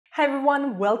Hi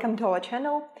everyone, welcome to our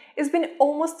channel. It's been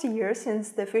almost a year since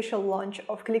the official launch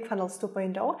of Clickfunnels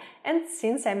 2.0 and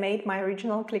since I made my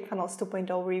original Clickfunnels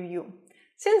 2.0 review.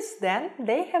 Since then,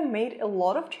 they have made a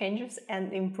lot of changes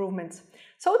and improvements.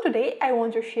 So today I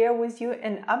want to share with you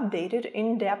an updated,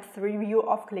 in-depth review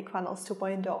of Clickfunnels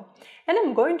 2.0. And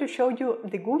I'm going to show you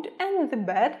the good and the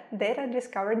bad that I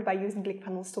discovered by using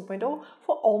Clickfunnels 2.0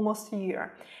 for almost a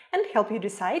year, and help you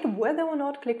decide whether or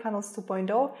not Clickfunnels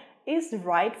 2.0 is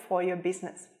right for your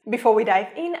business. Before we dive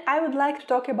in, I would like to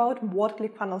talk about what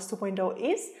Clickfunnels 2.0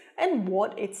 is and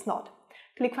what it's not.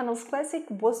 Clickfunnels Classic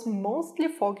was mostly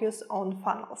focused on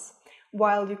funnels.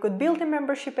 While you could build a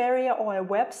membership area or a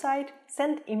website,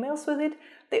 send emails with it,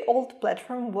 the old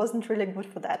platform wasn't really good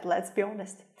for that, let's be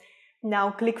honest.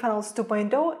 Now Clickfunnels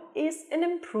 2.0 is an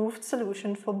improved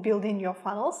solution for building your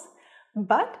funnels,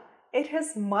 but it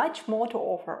has much more to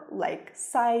offer, like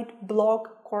site, blog,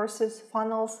 courses,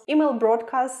 funnels, email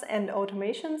broadcasts and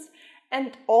automations,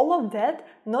 and all of that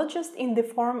not just in the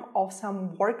form of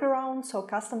some workarounds or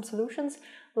custom solutions,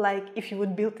 like if you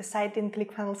would build a site in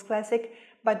Clickfunnels Classic,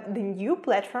 but the new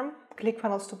platform,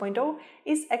 Clickfunnels 2.0,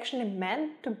 is actually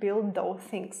meant to build those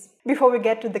things. Before we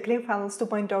get to the Clickfunnels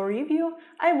 2.0 review,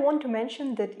 I want to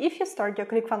mention that if you start your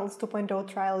Clickfunnels 2.0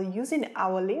 trial using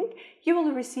our link, you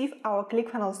will receive our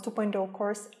Clickfunnels 2.0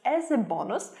 course as a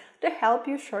bonus to help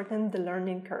you shorten the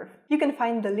learning curve. You can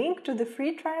find the link to the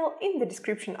free trial in the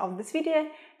description of this video,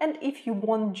 and if you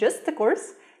want just the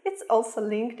course, it's also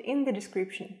linked in the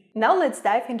description. Now let's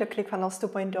dive into Clickfunnels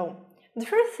 2.0. The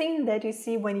first thing that you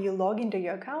see when you log into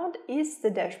your account is the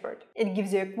dashboard. It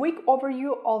gives you a quick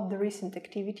overview of the recent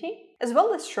activity, as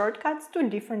well as shortcuts to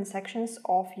different sections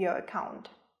of your account.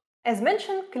 As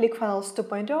mentioned, Clickfunnels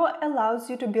 2.0 allows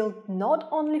you to build not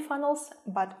only funnels,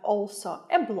 but also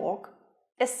a blog,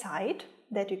 a site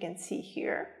that you can see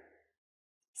here,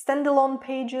 standalone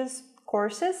pages,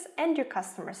 courses, and your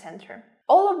customer center.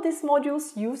 All of these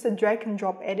modules use a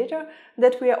drag-and-drop editor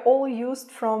that we are all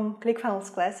used from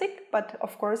Clickfunnels Classic, but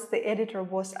of course the editor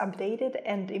was updated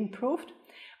and improved.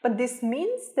 But this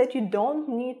means that you don't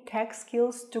need tech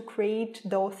skills to create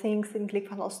those things in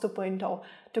Clickfunnels 2.0,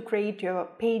 to create your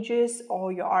pages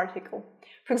or your article.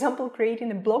 For example,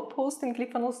 creating a blog post in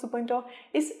Clickfunnels 2.0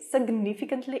 is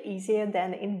significantly easier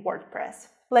than in WordPress.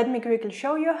 Let me quickly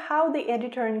show you how the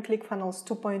editor in Clickfunnels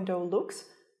 2.0 looks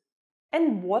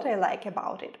and what I like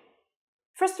about it.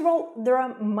 First of all, there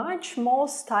are much more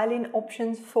styling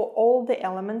options for all the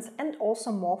elements and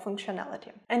also more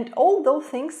functionality. And all those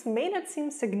things may not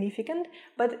seem significant,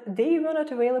 but they were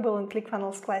not available in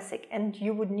Clickfunnels Classic, and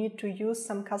you would need to use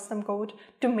some custom code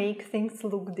to make things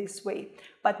look this way.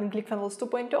 But in Clickfunnels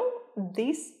 2.0,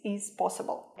 this is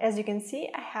possible. As you can see,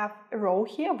 I have a row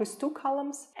here with 2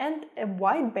 columns and a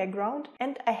white background,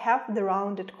 and I have the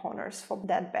rounded corners for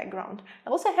that background. I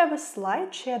also have a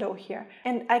slight shadow here,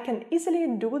 and I can easily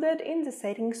do that in the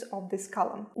settings of this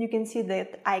column. You can see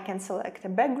that I can select a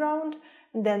background,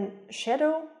 then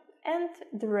shadow, and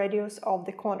the radius of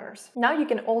the corners. Now you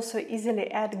can also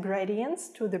easily add gradients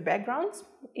to the backgrounds.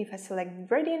 If I select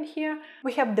gradient here,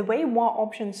 we have the way more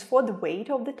options for the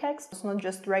weight of the text. It's not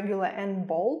just regular and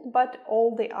bold, but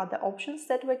all the other options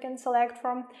that we can select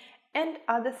from and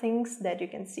other things that you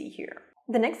can see here.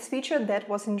 The next feature that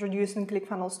was introduced in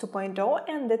Clickfunnels 2.0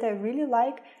 and that I really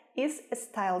like is a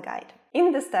style guide.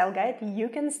 In the style guide, you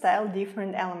can style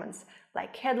different elements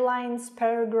like headlines,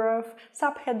 paragraph,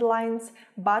 subheadlines,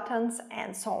 buttons,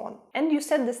 and so on. And you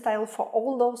set the style for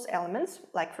all those elements,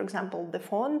 like for example the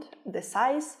font, the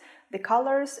size, the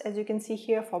colors, as you can see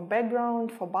here, for background,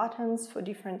 for buttons, for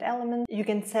different elements. You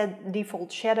can set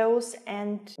default shadows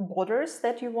and borders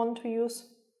that you want to use.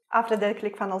 After that,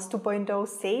 Clickfunnels 2.0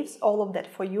 saves all of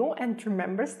that for you and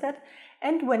remembers that.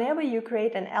 And whenever you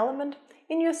create an element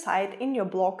in your site, in your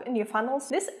blog, in your funnels,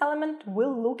 this element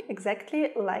will look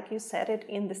exactly like you set it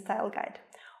in the style guide.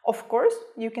 Of course,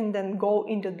 you can then go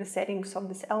into the settings of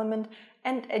this element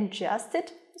and adjust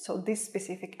it, so this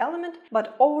specific element,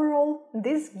 but overall,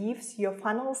 this gives your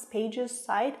funnels, pages,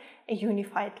 site a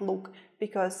unified look,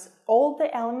 because all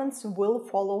the elements will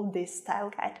follow this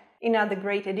style guide. Another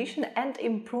great addition and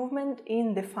improvement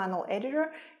in the funnel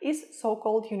editor is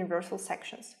so-called universal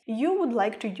sections. You would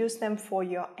like to use them for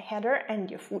your header and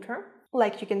your footer,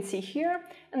 like you can see here,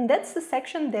 and that's the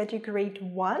section that you create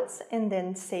once and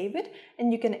then save it,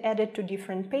 and you can add it to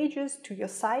different pages, to your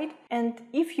site. And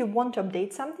if you want to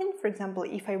update something, for example,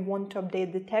 if I want to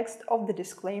update the text of the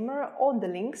disclaimer or the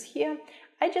links here,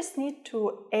 I just need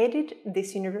to edit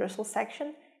this universal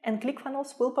section, and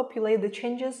Clickfunnels will populate the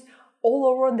changes all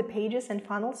over the pages and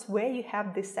funnels where you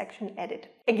have this section added.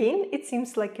 Again, it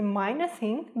seems like a minor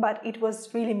thing, but it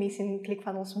was really missing in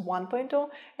Clickfunnels 1.0,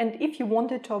 and if you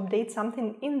wanted to update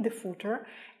something in the footer,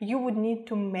 you would need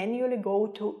to manually go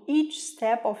to each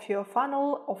step of your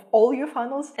funnel, of all your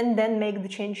funnels, and then make the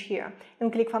change here.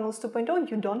 In Clickfunnels 2.0,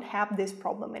 you don't have this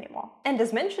problem anymore. And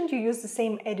as mentioned, you use the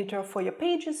same editor for your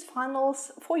pages,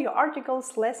 funnels, for your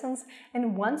articles, lessons,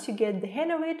 and once you get the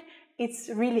hang of it,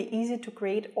 it's really easy to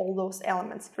create all those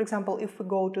elements. For example, if we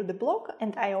go to the blog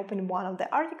and I open one of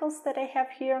the articles that I have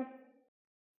here,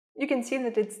 you can see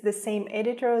that it's the same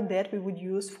editor that we would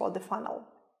use for the funnel.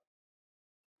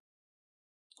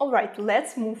 Alright,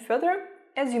 let's move further.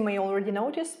 As you may already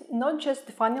notice, not just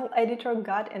the funnel editor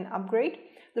got an upgrade,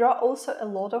 there are also a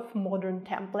lot of modern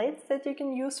templates that you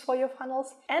can use for your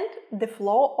funnels, and the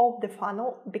flow of the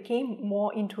funnel became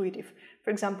more intuitive.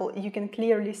 For example, you can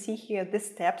clearly see here the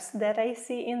steps that I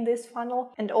see in this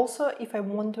funnel, and also if I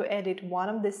want to edit one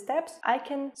of the steps, I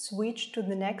can switch to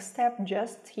the next step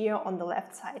just here on the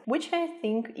left side, which I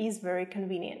think is very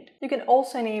convenient. You can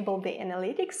also enable the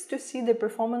analytics to see the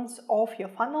performance of your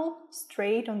funnel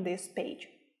straight on this page.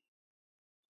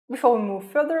 Before we move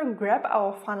further, grab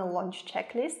our funnel launch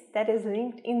checklist that is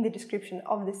linked in the description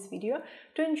of this video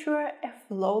to ensure a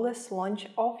flawless launch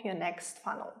of your next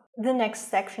funnel. The next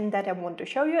section that I want to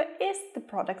show you is the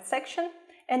product section,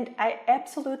 and I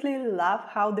absolutely love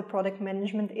how the product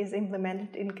management is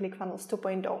implemented in Clickfunnels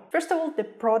 2.0. First of all, the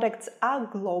products are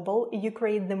global. You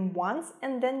create them once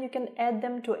and then you can add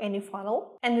them to any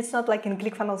funnel. And it's not like in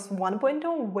Clickfunnels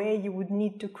 1.0 where you would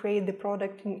need to create the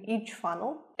product in each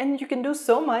funnel. And you can do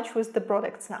so much with the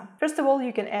products now. First of all,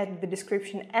 you can add the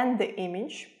description and the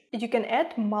image. You can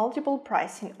add multiple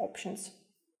pricing options.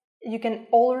 You can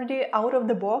already out of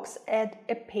the box add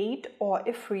a paid or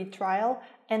a free trial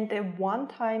and a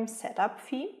one-time setup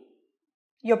fee.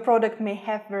 Your product may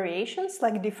have variations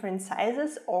like different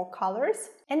sizes or colors,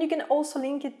 and you can also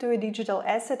link it to a digital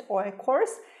asset or a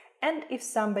course, and if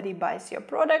somebody buys your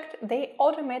product, they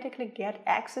automatically get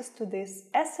access to this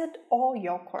asset or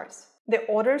your course. The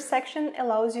order section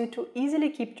allows you to easily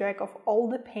keep track of all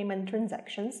the payment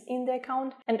transactions in the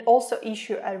account and also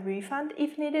issue a refund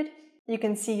if needed. You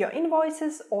can see your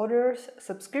invoices, orders,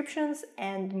 subscriptions,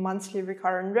 and monthly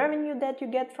recurrent revenue that you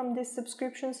get from these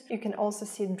subscriptions. You can also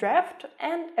see draft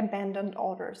and abandoned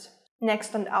orders.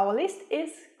 Next on our list is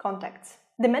contacts.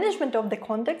 The management of the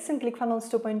contacts in Clickfunnels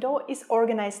 2.0 is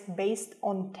organized based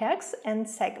on tags and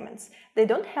segments. They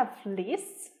don't have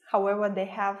lists, however, they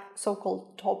have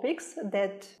so-called topics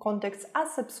that contacts are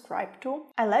subscribed to.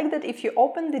 I like that if you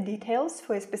open the details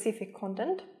for a specific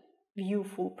content, view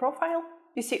full profile,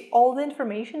 you see all the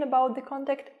information about the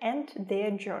contact and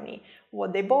their journey,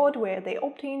 what they bought, where they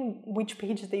opted in, which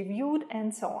page they viewed,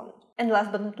 and so on. And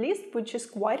last but not least, which is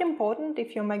quite important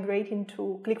if you're migrating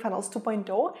to Clickfunnels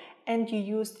 2.0 and you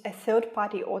used a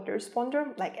third-party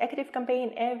autoresponder like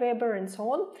ActiveCampaign, Aweber, and so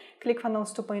on,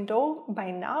 Clickfunnels 2.0 by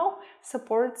now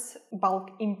supports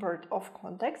bulk import of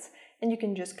contacts, and you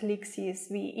can just click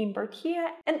CSV import here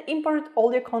and import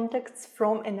all your contacts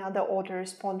from another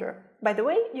autoresponder. By the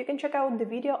way, you can check out the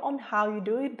video on how you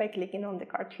do it by clicking on the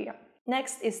card here.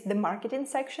 Next is the marketing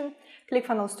section.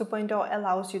 Clickfunnels 2.0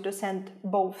 allows you to send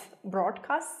both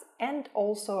broadcasts and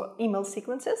also email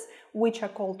sequences, which are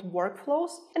called workflows.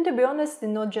 And to be honest, they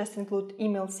not just include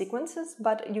email sequences,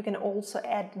 but you can also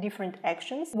add different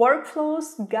actions.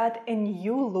 Workflows got a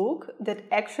new look that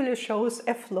actually shows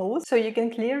a flow, so you can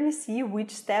clearly see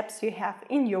which steps you have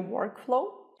in your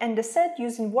workflow. And as said,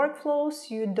 using workflows,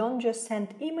 you don't just send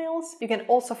emails. You can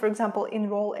also, for example,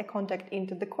 enroll a contact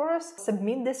into the course,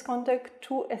 submit this contact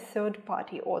to a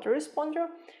third-party autoresponder,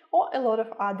 or a lot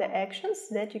of other actions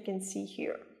that you can see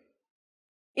here.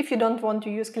 If you don't want to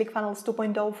use Clickfunnels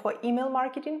 2.0 for email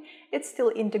marketing, it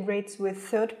still integrates with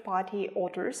third-party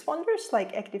autoresponders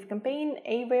like ActiveCampaign,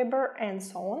 Aweber, and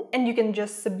so on. And you can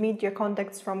just submit your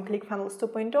contacts from Clickfunnels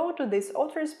 2.0 to this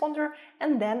autoresponder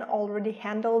and then already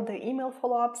handle the email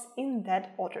follow-ups in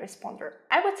that autoresponder.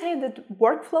 I would say that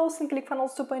workflows in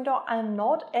Clickfunnels 2.0 are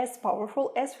not as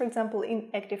powerful as, for example, in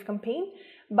ActiveCampaign,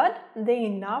 but they're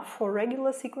enough for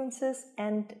regular sequences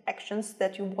and actions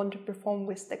that you want to perform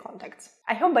with the contacts.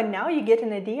 I hope by now you get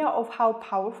an idea of how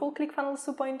powerful Clickfunnels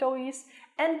 2.0 is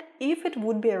and if it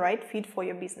would be a right fit for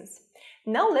your business.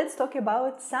 Now let's talk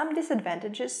about some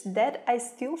disadvantages that I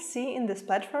still see in this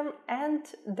platform and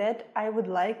that I would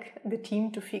like the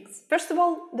team to fix. First of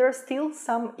all, there are still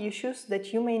some issues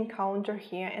that you may encounter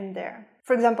here and there.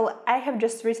 For example, I have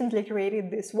just recently created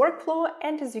this workflow,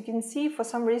 and as you can see, for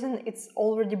some reason it's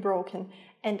already broken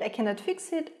and I cannot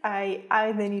fix it. I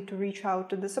either need to reach out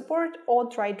to the support or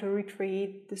try to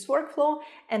recreate this workflow,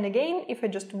 and again, if I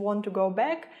just want to go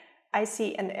back, I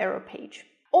see an error page.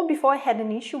 Or before, I had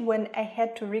an issue when I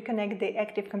had to reconnect the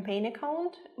ActiveCampaign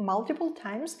account multiple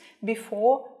times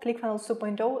before Clickfunnels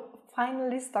 2.0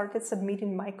 finally started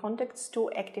submitting my contacts to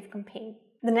ActiveCampaign.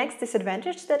 The next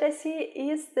disadvantage that I see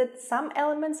is that some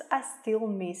elements are still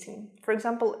missing. For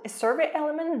example, a survey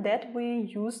element that we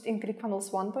used in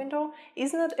Clickfunnels 1.0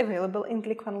 is not available in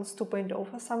Clickfunnels 2.0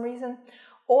 for some reason.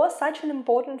 Or such an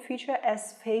important feature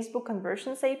as Facebook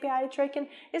Conversions API tracking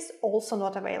is also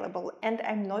not available, and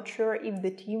I'm not sure if the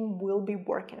team will be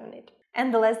working on it.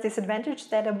 And the last disadvantage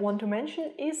that I want to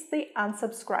mention is the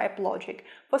unsubscribe logic.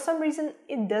 For some reason,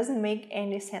 it doesn't make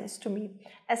any sense to me.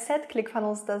 As said,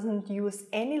 Clickfunnels doesn't use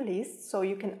any lists, so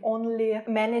you can only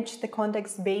manage the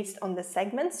contacts based on the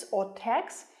segments or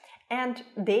tags, and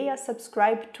they are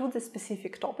subscribed to the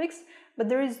specific topics, but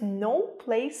there is no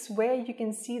place where you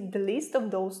can see the list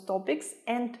of those topics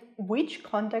and which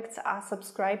contacts are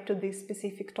subscribed to this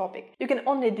specific topic. You can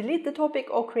only delete the topic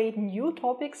or create new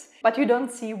topics, but you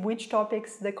don't see which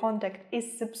topics the contact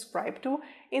is subscribed to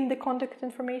in the contact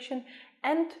information,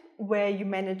 and where you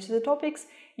manage the topics,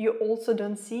 you also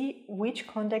don't see which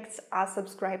contacts are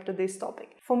subscribed to this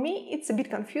topic. For me, it's a bit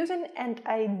confusing and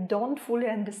I don't fully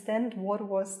understand what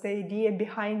was the idea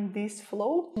behind this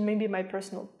flow. Maybe my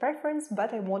personal preference,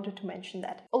 but I wanted to mention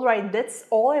that. Alright, that's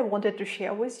all I wanted to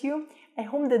share with you. I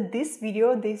hope that this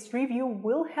video, this review,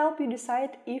 will help you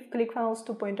decide if Clickfunnels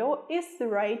 2.0 is the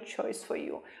right choice for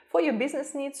you, for your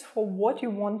business needs, for what you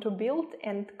want to build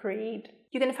and create.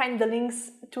 You can find the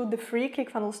links to the free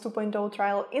Clickfunnels 2.0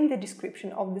 trial in the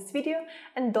description of this video,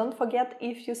 and don't forget,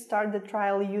 if you start the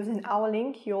trial using our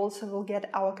link, you also will get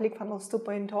our Clickfunnels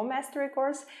 2.0 mastery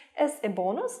course as a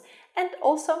bonus, and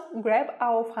also grab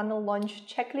our funnel launch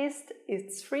checklist.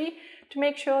 It's free to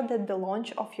make sure that the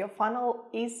launch of your funnel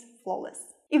is flawless.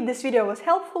 If this video was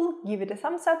helpful, give it a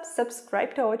thumbs up,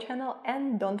 subscribe to our channel,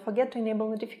 and don't forget to enable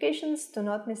notifications to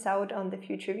not miss out on the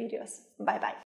future videos. Bye bye!